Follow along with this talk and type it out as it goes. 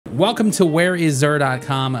Welcome to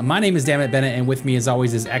whereisxur.com. My name is Dammit Bennett, and with me as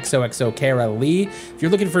always is XOXO Kara Lee. If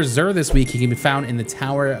you're looking for Xur this week, he can be found in the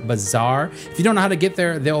Tower Bazarr. If you don't know how to get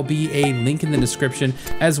there, there'll be a link in the description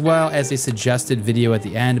as well as a suggested video at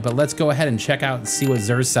the end. But let's go ahead and check out and see what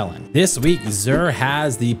Xur's selling. This week, Xur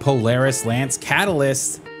has the Polaris Lance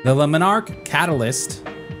Catalyst, the Le Monarch Catalyst,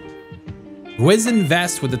 Wizened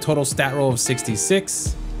Vest with a total stat roll of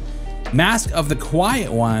 66, Mask of the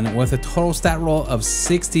Quiet One with a total stat roll of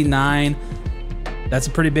 69. That's a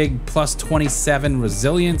pretty big plus 27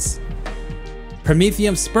 resilience.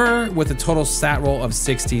 Prometheum Spur with a total stat roll of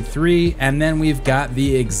 63. And then we've got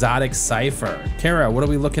the Exotic Cipher. Kara, what are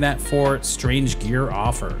we looking at for Strange Gear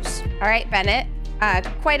offers? All right, Bennett.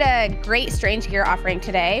 Quite a great Strange Gear offering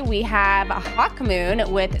today. We have a Hawk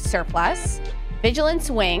Moon with Surplus,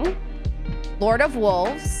 Vigilance Wing, Lord of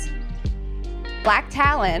Wolves, Black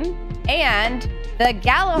Talon, and the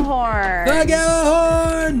Gjallarhorn. The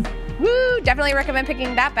Gjallarhorn! Woo! Definitely recommend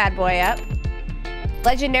picking that bad boy up.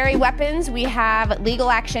 Legendary weapons, we have Legal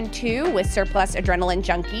Action 2 with Surplus Adrenaline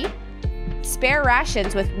Junkie, Spare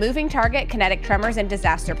Rations with Moving Target, Kinetic Tremors, and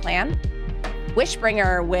Disaster Plan,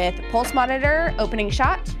 Wishbringer with Pulse Monitor, Opening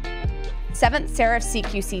Shot, 7th Seraph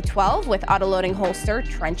CQC 12 with Autoloading Holster,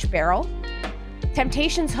 Trench Barrel,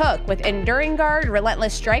 Temptation's Hook with Enduring Guard,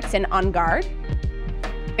 Relentless Strikes, and On Guard,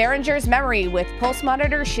 Behringer's Memory with Pulse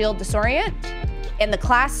Monitor, Shield Disorient, and the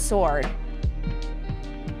Class Sword.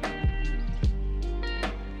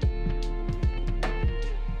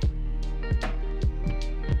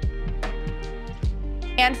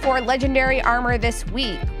 And for Legendary Armor this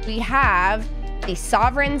week, we have the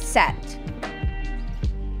Sovereign Set.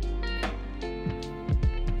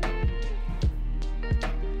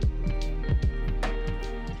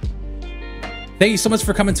 Thank you so much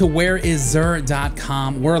for coming to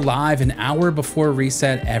whereisxur.com. We're live an hour before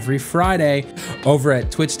reset every Friday over at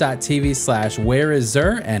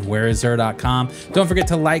twitch.tv/whereisxur and whereisxur.com. Don't forget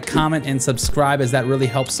to like, comment, and subscribe as that really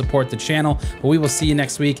helps support the channel. But we will see you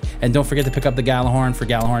next week. And don't forget to pick up the Gjallarhorn for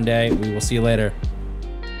Gjallarhorn Day. We will see you later.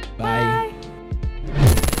 Bye.